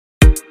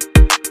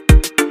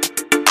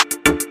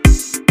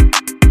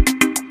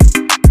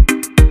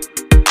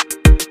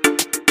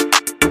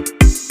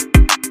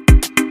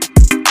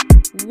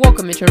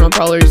welcome Eternal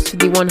Brawlers to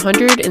the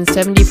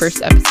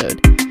 171st episode.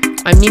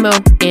 I'm Nemo,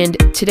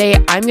 and today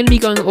I'm going to be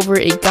going over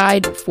a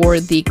guide for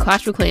the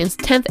Clash of Clans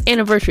 10th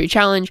anniversary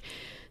challenge.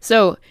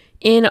 So,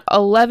 in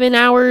 11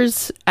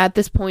 hours at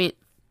this point,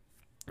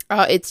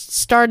 it's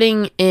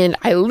starting, and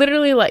I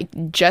literally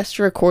just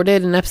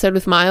recorded an episode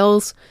with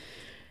Miles,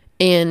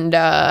 and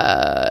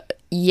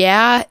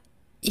yeah,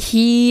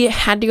 he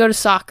had to go to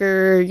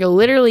soccer. You'll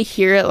literally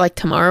hear it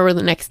tomorrow or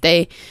the next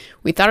day.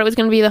 We thought it was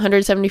going to be the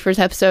 171st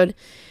episode,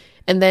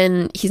 and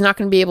then he's not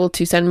going to be able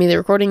to send me the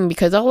recording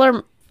because all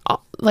our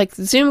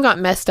Zoom got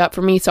messed up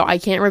for me, so I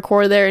can't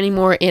record there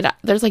anymore, and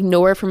there's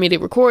nowhere for me to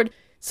record.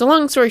 So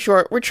long story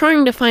short, we're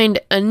trying to find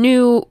a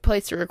new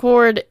place to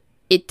record.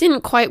 It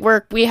didn't quite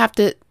work. We have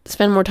to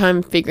spend more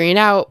time figuring it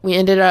out. We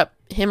ended up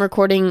him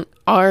recording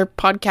our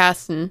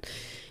podcast and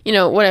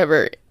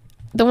whatever.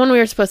 The one we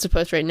were supposed to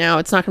post right now,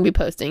 it's not going to be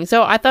posting.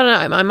 So I thought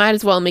I might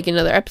as well make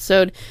another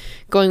episode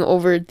going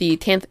over the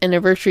 10th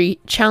anniversary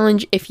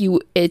challenge. It's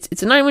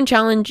a 9-win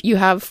challenge. You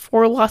have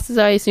 4 losses,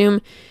 I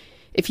assume.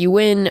 If you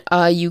win,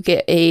 you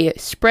get a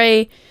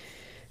spray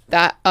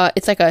that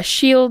it's like a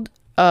shield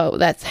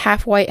that's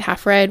half white,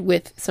 half red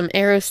with some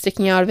arrows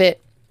sticking out of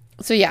it.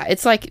 So yeah,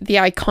 it's like the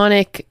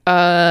iconic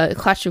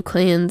Clash of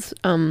Clans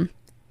kind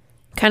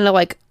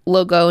of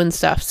logo and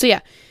stuff. So yeah.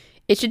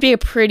 It should be a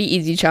pretty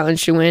easy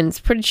challenge to win.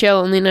 It's pretty chill,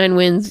 only 9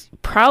 wins.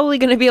 Probably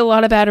going to be a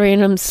lot of bad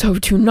randoms, so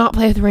do not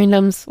play with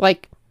randoms.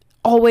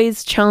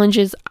 Always,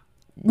 challenges,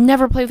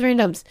 never play with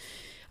randoms.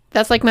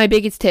 That's my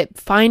biggest tip.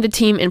 Find a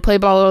team and play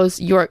brawlers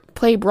you're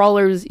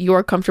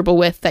comfortable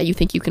with that you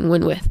think you can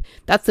win with.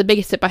 That's the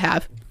biggest tip I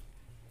have.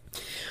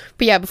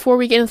 But yeah, before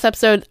we get into this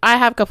episode, I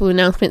have a couple of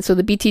announcements. So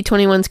the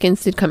BT21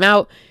 skins did come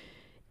out.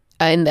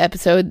 In the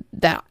episode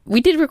that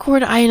we did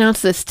record, I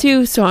announced this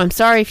too, so I'm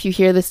sorry if you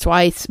hear this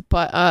twice,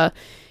 but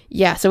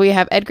yeah, so we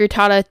have Edgar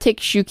Tata,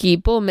 Tick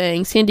Shuki,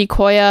 Bullmang, Sandy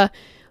Koya,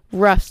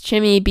 Ruffs,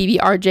 Chimmy,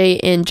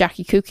 BBRJ, and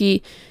Jackie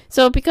Kookie.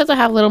 So because I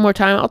have a little more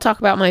time, I'll talk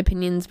about my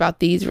opinions about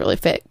these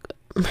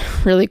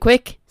really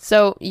quick.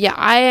 So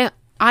yeah,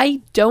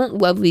 I don't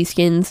love these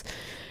skins.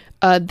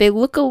 They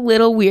look a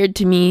little weird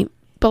to me,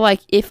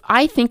 but if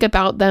I think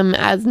about them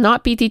as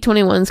not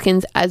BT21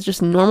 skins, as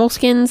just normal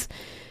skins,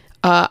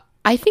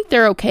 I think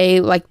they're okay.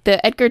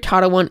 The Edgar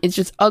Tata one is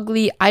just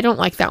ugly. I don't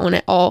like that one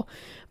at all.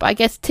 But I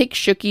guess Tick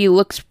Shuki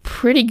looks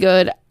pretty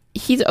good.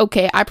 He's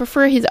okay. I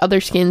prefer his other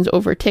skins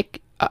over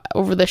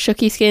over the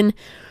Shuki skin.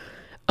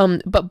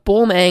 But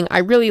Bullmang, I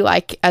really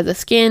like as a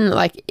skin.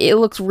 It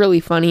looks really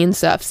funny and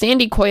stuff.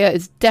 Sandy Koya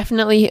is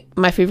definitely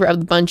my favorite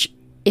of the bunch,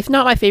 if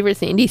not my favorite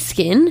Sandy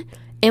skin.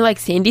 And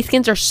Sandy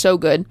skins are so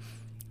good.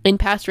 In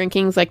past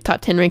rankings,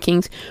 top 10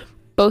 rankings,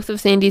 both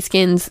of Sandy's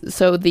skins,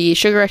 so the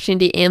Sugar Rush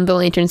Sandy and the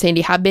Lantern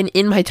Sandy, have been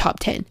in my top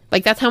 10.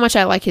 That's how much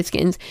I like his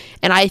skins.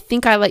 And I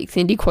think I like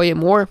Sandy Koya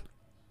more.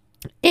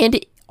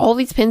 And all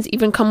these pins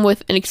even come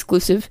with an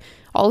exclusive.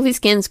 All of these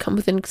skins come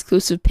with an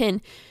exclusive pin.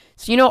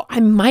 So, I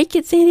might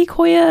get Sandy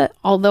Koya,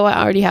 although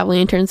I already have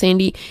Lantern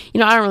Sandy. I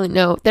don't really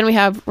know. Then we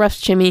have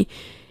Ruffs Chimmy.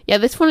 Yeah,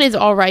 this one is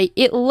alright.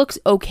 It looks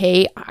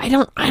okay. I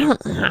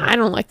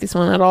don't like this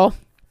one at all.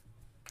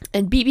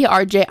 And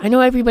BBRJ, I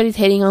know everybody's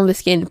hating on the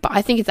skin, but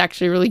I think it's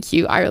actually really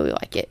cute. I really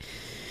like it.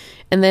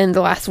 And then the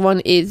last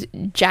one is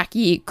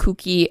Jackie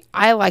Kookie.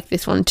 I like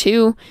this one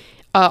too,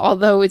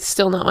 although it's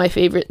still not my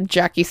favorite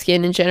Jackie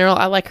skin in general.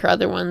 I like her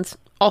other ones,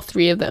 all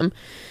 3 of them.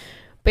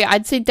 But yeah,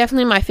 I'd say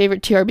definitely my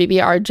favorite 2 are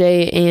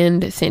BBRJ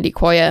and Sandy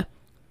Koya.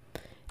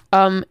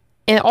 And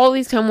all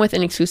these come with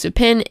an exclusive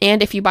pin,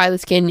 and if you buy the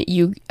skin,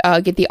 you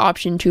get the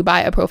option to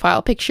buy a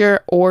profile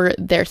picture or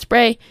their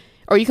spray,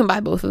 or you can buy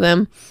both of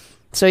them.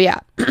 So yeah,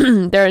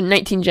 there are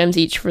 19 gems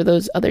each for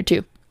those other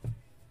 2.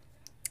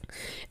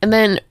 And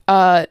then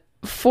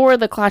for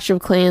the Clash of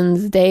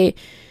Clans Day,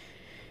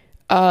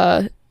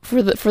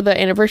 for the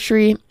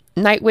anniversary,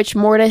 Night Witch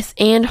Mortis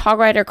and Hog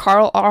Rider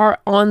Carl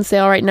are on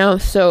sale right now.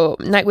 So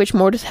Night Witch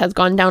Mortis has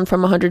gone down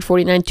from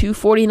 149 to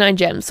 49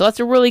 gems. So that's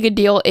a really good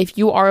deal if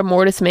you are a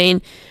Mortis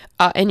main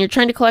and you're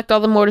trying to collect all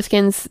the Mortis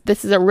skins.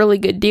 This is a really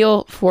good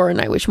deal for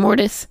Night Witch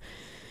Mortis.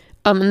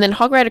 And then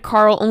Hog Rider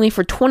Carl only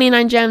for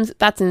 29 gems.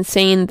 That's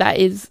insane. That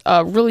is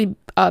a really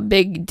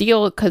big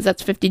deal because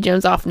that's 50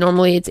 gems off.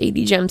 Normally it's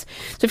 80 gems.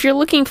 So if you're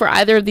looking for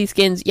either of these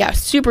skins, yeah,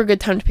 super good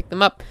time to pick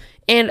them up.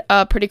 And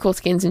pretty cool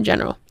skins in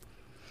general.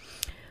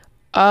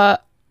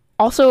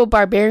 Also,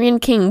 Barbarian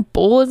King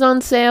Bull is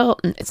on sale.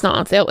 It's not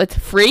on sale. It's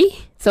free.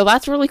 So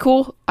that's really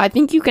cool. I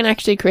think you can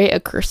actually create a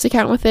cursed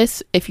account with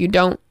this if you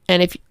don't.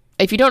 And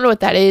if you don't know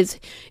what that is,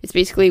 it's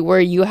basically where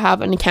you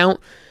have an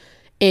account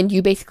and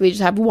you basically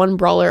just have one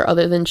brawler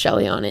other than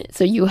Shelly on it.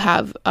 So you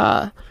have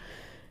a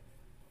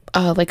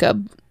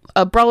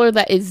brawler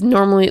that is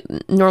normally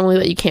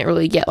that you can't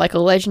really get, like a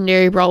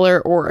legendary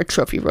brawler or a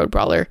trophy road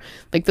brawler.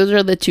 Those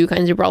are the 2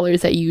 kinds of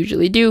brawlers that you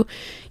usually do.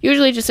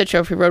 Usually just a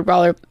trophy road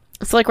brawler.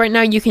 So right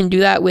now you can do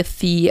that with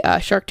the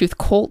Sharktooth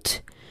Colt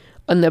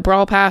on the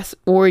Brawl Pass,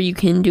 or you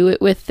can do it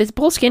with this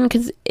Bull skin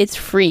because it's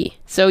free.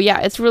 So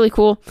yeah, it's really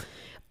cool.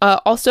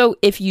 Also,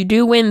 if you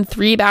do win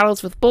 3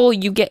 battles with Bull,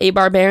 you get a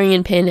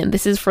Barbarian pin, and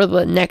this is for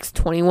the next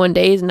 21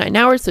 days and 9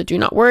 hours, so do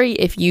not worry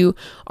if you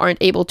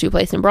aren't able to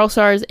play some Brawl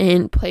Stars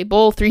and play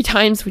Bull 3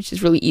 times, which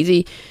is really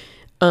easy.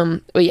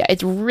 But yeah,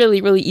 it's really,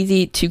 really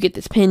easy to get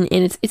this pin,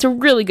 and it's a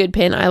really good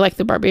pin. I like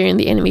the Barbarian.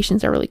 The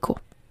animations are really cool.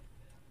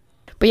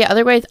 But yeah,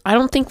 otherwise, I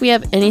don't think we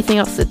have anything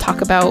else to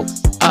talk about.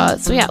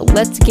 So yeah,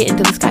 let's get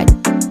into this guide.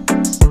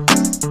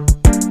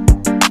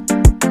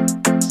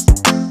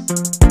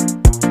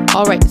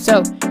 Alright,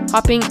 so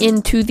hopping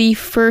into the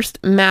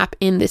first map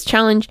in this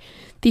challenge.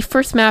 The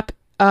first map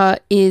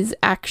is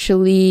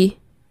actually...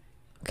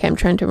 Okay, I'm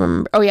trying to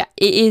remember. Oh yeah,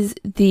 it is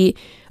the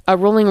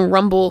Rolling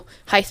Rumble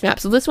heist map.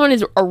 So this one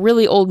is a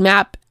really old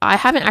map. I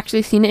haven't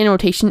actually seen it in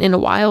rotation in a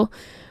while,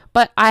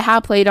 but I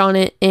have played on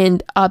it,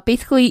 and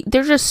basically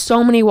there's just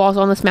so many walls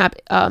on this map.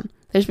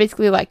 There's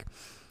basically like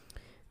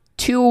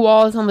 2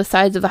 walls on the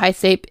sides of the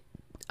heist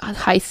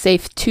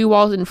safe, 2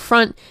 walls in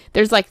front.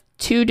 There's like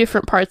 2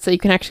 different parts that you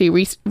can actually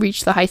reach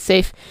the heist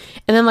safe,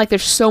 and then like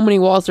there's so many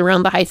walls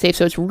around the heist safe,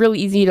 so it's really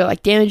easy to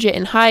like damage it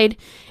and hide.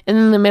 And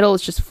then in the middle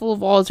is just full of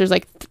walls. There's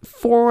like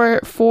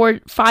 5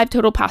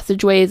 total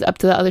passageways up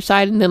to the other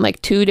side, and then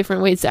like 2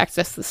 different ways to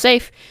access the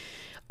safe.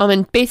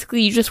 And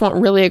basically you just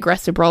want really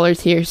aggressive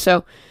brawlers here.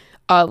 So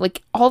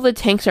like all the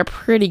tanks are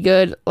pretty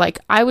good. Like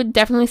I would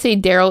definitely say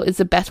Daryl is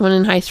the best one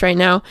in heist right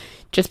now,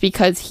 just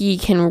because he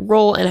can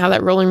roll and have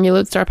that rolling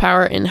reload star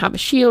power and have a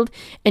shield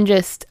and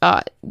just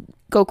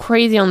go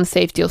crazy on the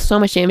safe, deal so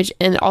much damage.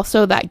 And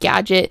also that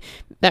gadget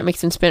that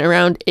makes him spin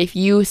around. If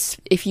you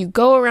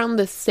go around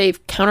the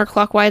safe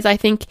counterclockwise, I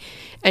think,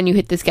 and you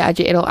hit this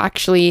gadget, it'll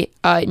actually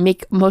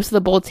make most of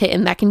the bullets hit,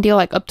 and that can deal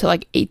like up to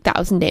like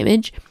 8,000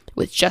 damage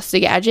with just the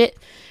gadget.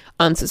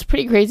 So it's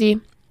pretty crazy.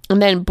 And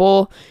then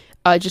Bull,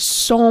 just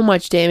so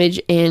much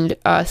damage and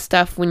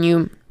stuff when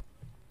you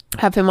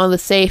have him on the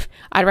safe.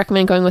 I'd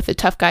recommend going with the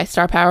tough guy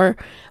star power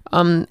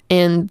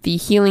and the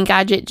healing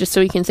gadget, just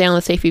so he can stay on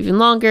the safe even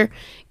longer.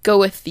 Go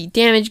with the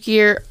damage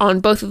gear on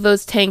both of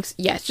those tanks.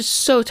 Yeah, it's just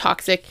so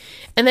toxic.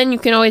 And then you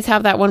can always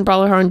have that one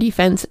brawler on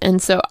defense.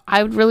 And so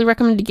I would really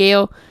recommend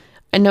Gale.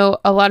 I know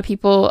a lot of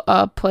people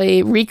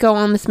play Rico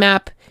on this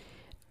map.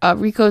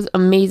 Rico's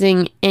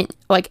amazing. And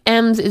like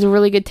Ems is a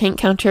really good tank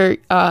counter.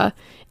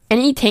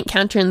 Any tank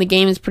counter in the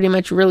game is pretty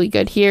much really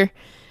good here.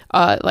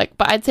 But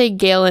I'd say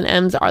Gale and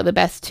Ems are the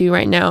best 2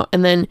 right now.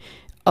 And then,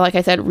 like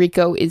I said,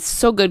 Rico is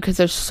so good because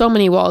there's so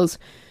many walls.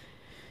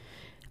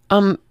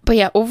 But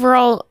yeah,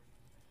 overall,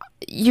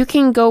 you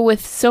can go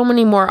with so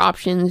many more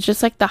options,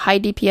 just like the high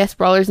DPS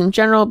brawlers in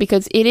general,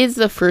 because it is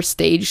the first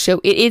stage,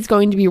 so it is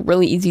going to be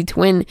really easy to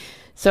win.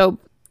 So,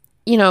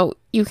 you know,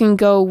 you can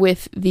go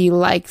with the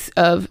likes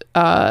of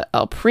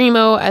El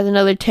Primo as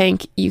another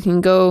tank. You can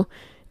go,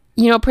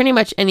 you know, pretty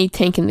much any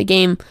tank in the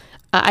game.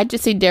 I'd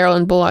just say Daryl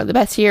and Bull are the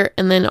best here.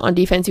 And then on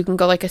defense, you can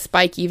go like a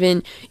Spike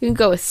even. You can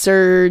go with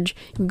Surge.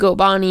 You can go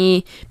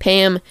Bonnie,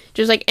 Pam.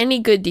 Just like any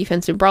good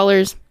defensive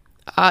brawlers.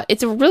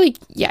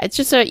 It's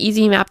just an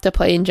easy map to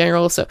play in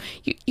general. So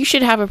you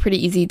should have a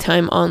pretty easy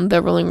time on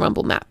the Rolling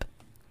Rumble map.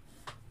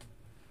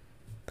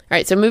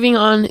 Alright, so moving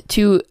on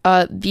to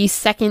the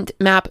second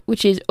map,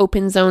 which is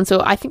Open Zone.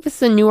 So I think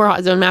this is a newer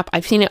Hot Zone map.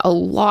 I've seen it a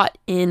lot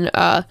in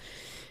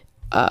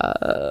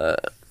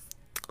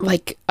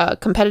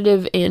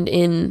competitive and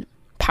in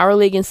Power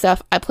League and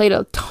stuff. I played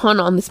a ton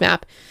on this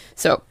map,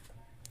 so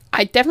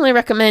I definitely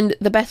recommend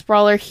the best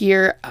brawler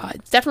here.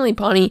 It's definitely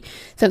Bonnie,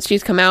 since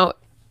she's come out.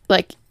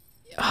 Like,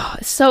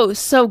 so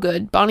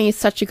good. Bonnie is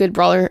such a good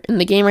brawler in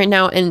the game right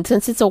now, and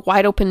since it's a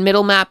wide open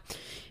middle map,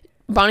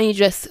 Bonnie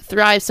just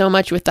thrives so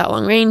much with that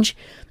long range.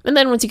 And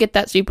then once you get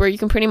that super, you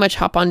can pretty much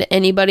hop onto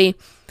anybody.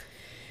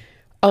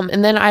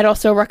 And then I'd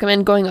also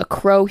recommend going a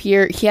Crow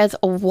here. He has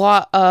a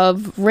lot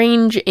of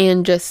range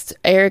and just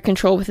area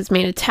control with his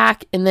main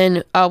attack. And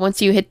then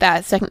once you hit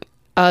that second,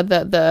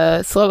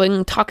 the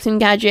slowing toxin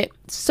gadget,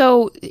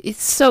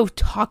 it's so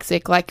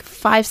toxic. Like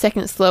 5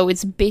 seconds slow,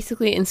 it's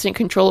basically instant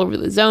control over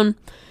the zone.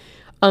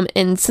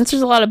 And since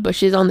there's a lot of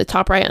bushes on the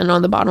top right and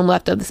on the bottom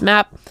left of this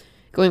map,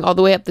 going all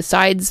the way up the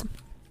sides,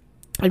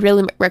 I'd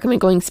really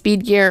recommend going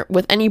speed gear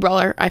with any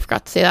brawler. I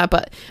forgot to say that,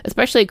 but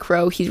especially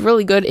Crow. He's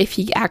really good if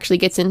he actually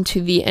gets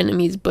into the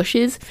enemy's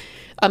bushes,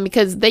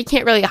 because they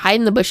can't really hide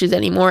in the bushes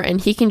anymore,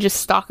 and he can just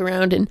stalk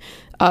around and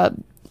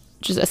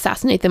just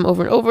assassinate them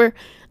over and over.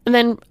 And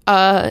then,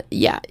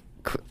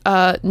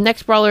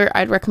 next brawler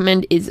I'd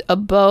recommend is a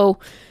Bo.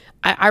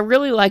 I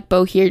really like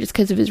Bo here just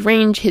because of his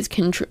range. His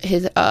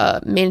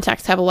main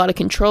attacks have a lot of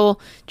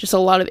control, just a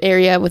lot of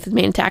area with his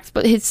main attacks,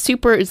 but his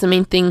super is the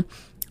main thing.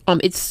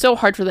 It's so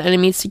hard for the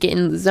enemies to get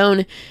in the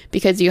zone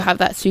because you have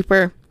that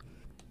super.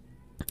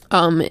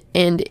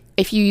 And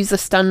if you use the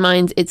stun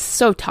mines, it's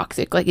so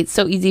toxic. Like, it's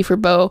so easy for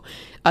Bo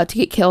to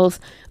get kills.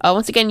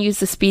 Once again, use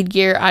the speed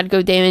gear. I'd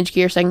go damage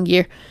gear, second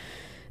gear.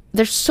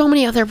 There's so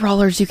many other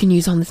brawlers you can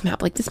use on this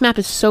map. Like, this map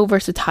is so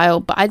versatile,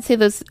 but I'd say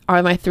those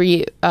are my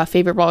 3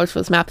 favorite brawlers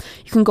for this map.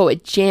 You can go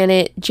with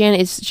Janet. Janet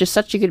is just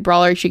such a good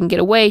brawler. She can get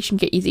away. She can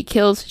get easy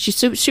kills. She's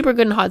super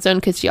good in Hot Zone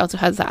because she also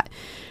has that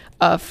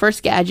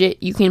first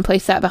gadget, you can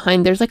place that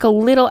behind. There's like a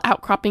little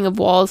outcropping of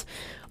walls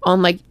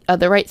on like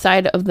the right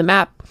side of the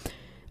map.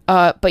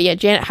 But yeah,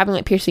 Janet having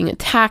like piercing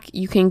attack.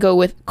 You can go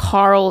with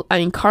Carl. I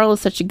mean, Carl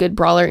is such a good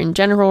brawler in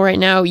general right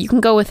now. You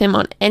can go with him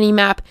on any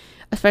map,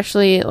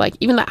 especially like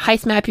even that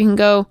heist map. You can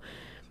go.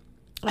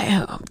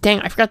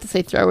 Dang, I forgot to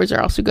say throwers are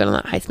also good on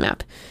that heist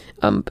map.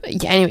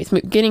 Yeah, anyways,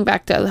 getting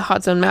back to the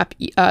hot zone map.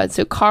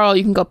 So Carl,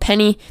 you can go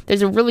Penny.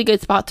 There's a really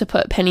good spot to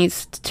put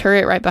Penny's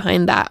turret right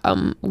behind that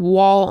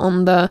wall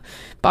on the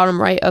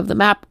bottom right of the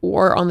map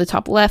or on the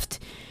top left.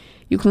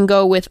 You can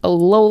go with a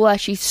Lola.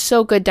 She's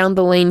so good down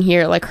the lane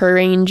here. Like her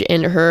range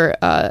and her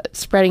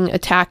spreading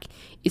attack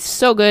is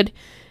so good.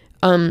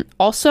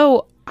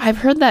 Also, I've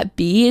heard that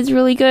Bea is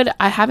really good.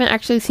 I haven't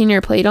actually seen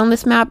her played on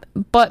this map,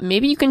 but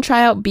maybe you can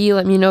try out Bea.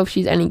 Let me know if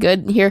she's any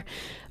good here.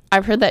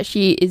 I've heard that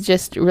she is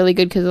just really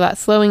good because of that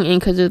slowing and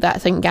because of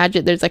that second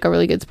gadget. There's like a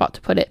really good spot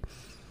to put it.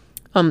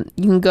 You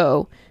can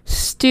go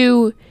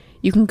Stu.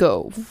 You can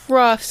go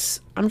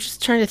Ruffs. I'm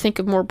just trying to think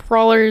of more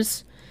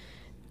brawlers.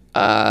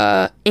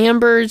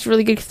 Amber's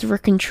really good for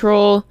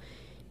control.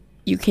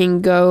 You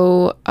can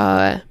go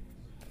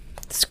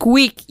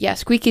Squeak. Yeah,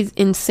 Squeak is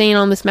insane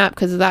on this map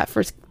because of that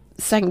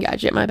second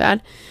gadget, my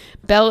bad.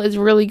 Belle is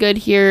really good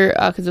here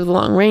because of the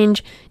long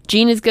range.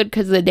 Jean is good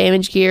because of the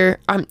damage gear.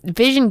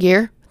 Vision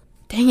gear.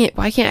 Dang it,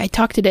 why can't I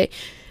talk today?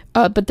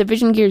 But the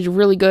vision gear is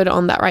really good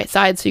on that right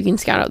side, so you can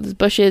scout out those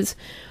bushes.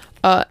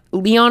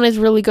 Leon is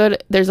really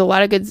good. There's a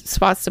lot of good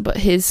spots to put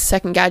his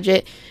second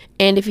gadget.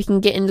 And if you can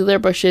get into their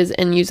bushes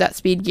and use that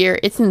speed gear,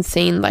 it's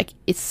insane. Like,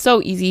 it's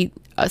so easy,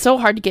 so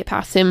hard to get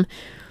past him.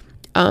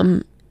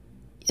 You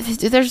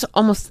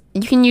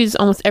can use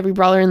almost every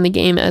brawler in the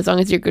game as long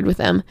as you're good with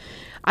them.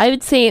 I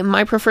would say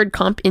my preferred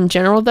comp in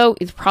general, though,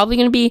 is probably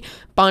going to be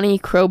Bonnie,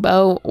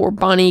 Crowbow, or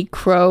Bonnie,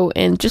 Crow,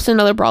 and just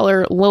another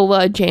brawler,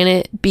 Lola,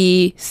 Janet,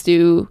 Bea,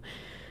 Stu,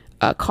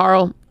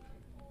 Carl,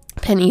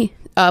 Penny.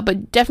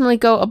 But definitely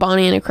go a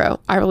Bonnie and a Crow.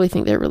 I really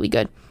think they're really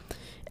good.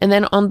 And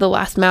then on the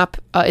last map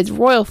is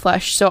Royal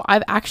Flush. So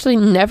I've actually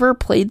never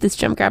played this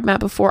gem grab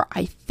map before.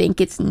 I think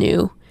it's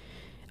new.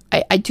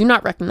 I do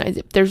not recognize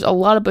it. There's a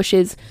lot of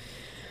bushes.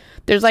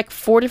 There's like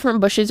 4 different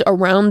bushes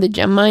around the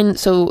gem mine.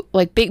 So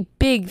like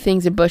big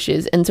things of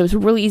bushes. And so it's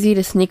really easy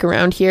to sneak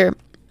around here.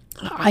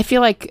 I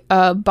feel like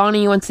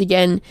Bonnie, once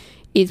again,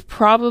 is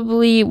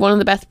probably one of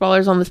the best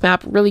brawlers on this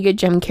map. Really good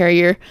gem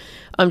carrier.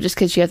 Just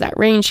because she has that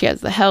range. She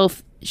has the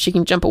health. She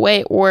can jump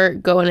away or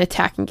go and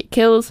attack and get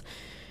kills.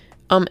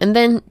 And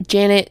then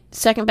Janet,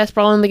 second best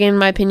brawler in the game, in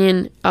my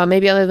opinion.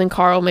 Maybe other than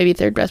Carl, maybe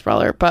third best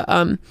brawler. But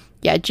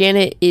yeah,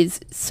 Janet is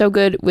so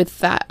good with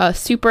that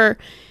super.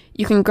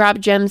 You can grab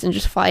gems and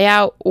just fly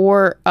out,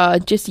 or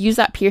just use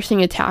that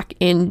piercing attack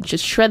and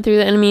just shred through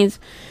the enemies.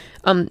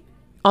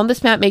 On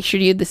this map, make sure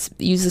to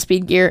use the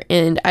speed gear,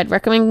 and I'd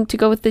recommend to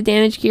go with the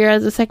damage gear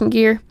as a second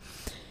gear.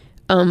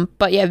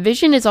 But yeah,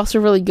 Vision is also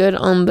really good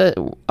on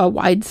the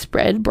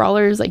widespread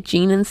brawlers like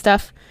Jean and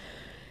stuff.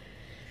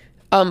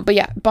 But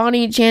yeah,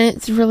 Bonnie,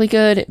 Janet's really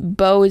good.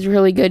 Bo is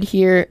really good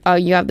here.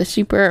 You have the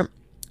super.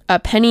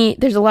 Penny,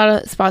 there's a lot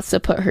of spots to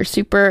put her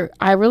super.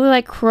 I really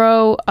like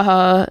Crow.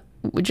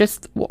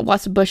 Just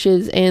lots of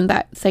bushes, and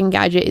that second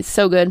gadget is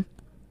so good.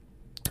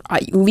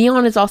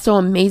 Leon is also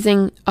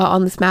amazing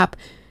on this map.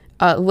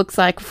 Looks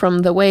like from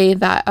the way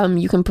that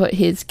you can put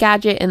his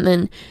gadget and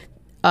then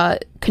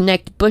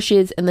connect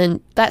bushes, and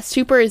then that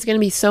super is going to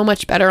be so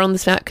much better on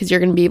this map because you're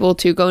going to be able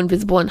to go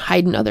invisible and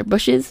hide in other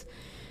bushes.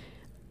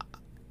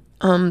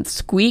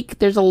 Squeak,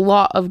 there's a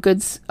lot of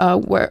good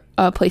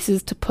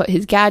places to put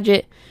his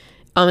gadget.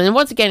 And then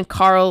once again,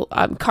 Carl's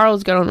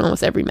good on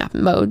almost every map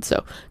and mode,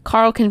 so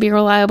Carl can be a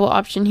reliable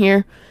option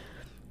here.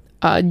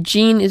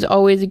 Jean is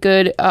always a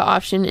good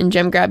option in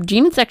gem grab.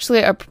 Jean is actually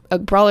a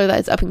brawler that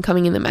is up and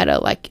coming in the meta.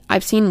 Like,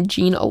 I've seen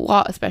Jean a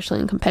lot,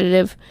 especially in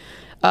competitive.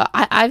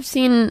 I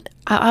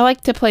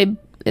like to play,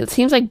 it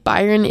seems like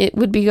Byron, it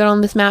would be good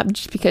on this map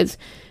just because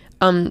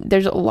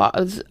there's a lot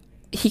of,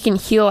 he can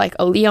heal like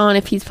a Leon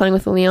if he's playing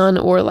with a Leon,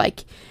 or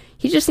like,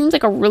 he just seems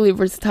like a really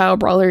versatile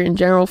brawler in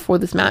general for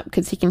this map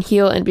because he can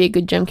heal and be a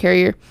good gem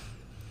carrier.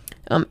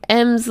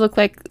 Ems looks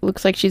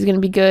like she's gonna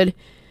be good.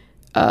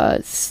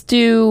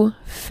 Stu,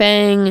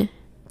 Fang,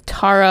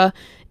 Tara,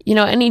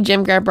 any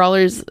gem grab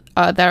brawlers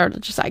that are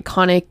just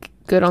iconic,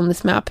 good on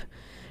this map.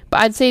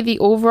 But I'd say the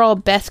overall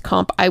best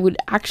comp, I would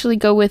actually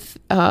go with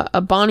a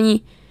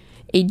Bonnie,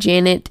 a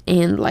Janet,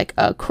 and like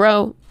a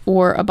Crow,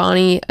 or a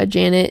Bonnie, a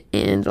Janet,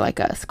 and like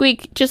a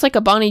Squeak. Just like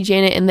a Bonnie,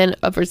 Janet, and then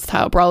a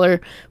versatile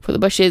brawler for the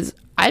bushes.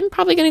 I'm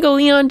probably going to go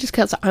Leon just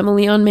because I'm a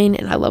Leon main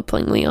and I love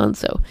playing Leon.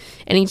 So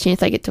any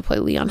chance I get to play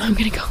Leon, I'm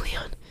going to go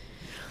Leon.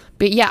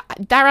 But yeah,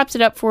 that wraps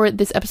it up for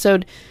this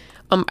episode.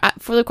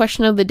 For the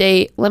question of the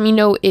day, let me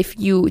know if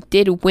you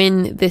did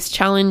win this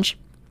challenge.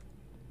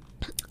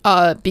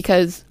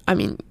 Because, I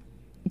mean,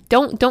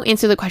 don't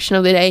answer the question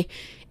of the day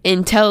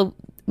until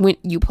when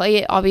you play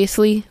it,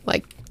 obviously.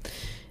 Like,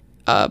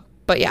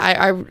 but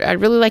yeah,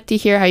 I'd really like to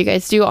hear how you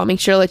guys do. I'll make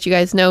sure to let you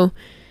guys know.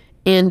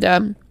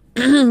 And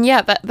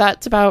yeah,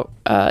 that's about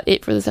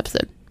it for this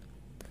episode.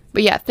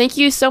 But yeah, thank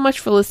you so much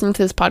for listening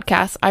to this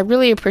podcast. I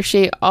really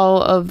appreciate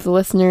all of the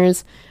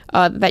listeners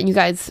that you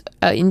guys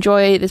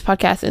enjoy this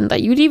podcast and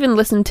that you'd even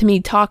listen to me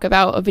talk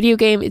about a video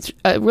game. It's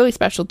really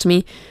special to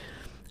me.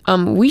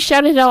 We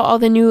shouted out all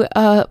the new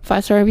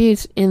 5-star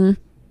reviews in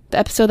the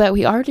episode that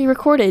we already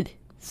recorded.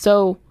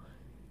 So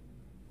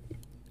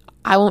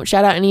I won't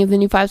shout out any of the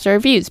new 5-star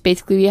reviews.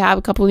 Basically, we have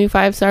a couple new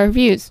 5-star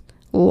reviews.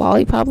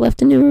 Lollipop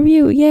left a new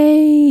review.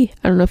 Yay!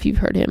 I don't know if you've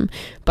heard him,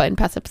 but in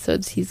past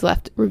episodes, he's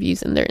left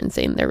reviews and they're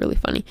insane. They're really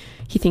funny.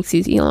 He thinks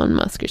he's Elon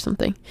Musk or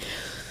something.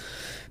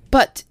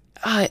 But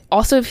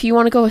also, if you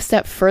want to go a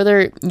step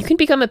further, you can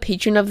become a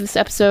patron of this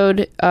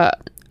episode,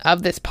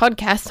 of this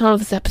podcast, not of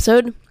this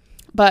episode.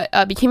 But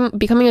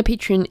becoming a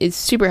patron is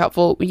super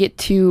helpful. We get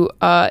to,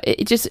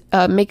 it just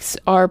makes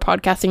our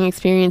podcasting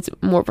experience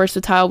more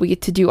versatile. We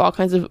get to do all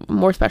kinds of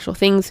more special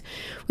things.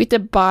 We get to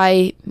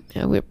buy,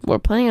 we're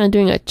planning on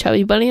doing a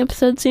Chubby Bunny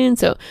episode soon.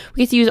 So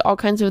we get to use all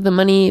kinds of the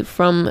money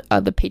from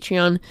the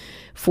Patreon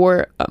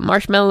for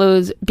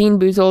marshmallows, Bean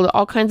Boozled,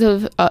 all kinds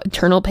of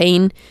eternal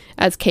pain,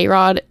 as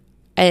K-Rod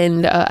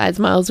and as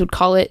Miles would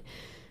call it.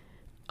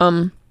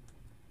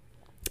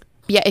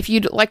 Yeah, if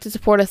you'd like to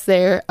support us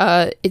there,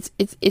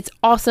 it's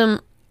awesome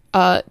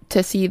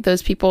to see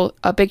those people.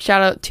 A big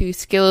shout out to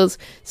Skills,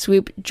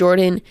 Swoop,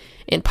 Jordan,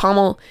 and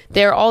Pommel.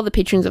 They're all the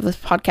patrons of this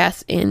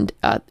podcast, and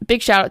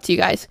big shout out to you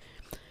guys.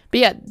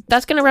 But yeah,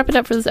 that's gonna wrap it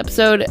up for this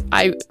episode.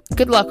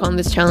 Good luck on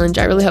this challenge.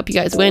 I really hope you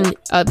guys win.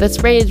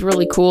 This raid is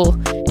really cool,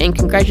 and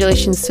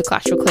congratulations to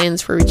Clash of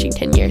Clans for reaching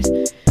 10 years.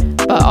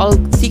 But I'll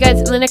see you guys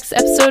in the next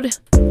episode.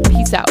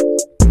 Peace out.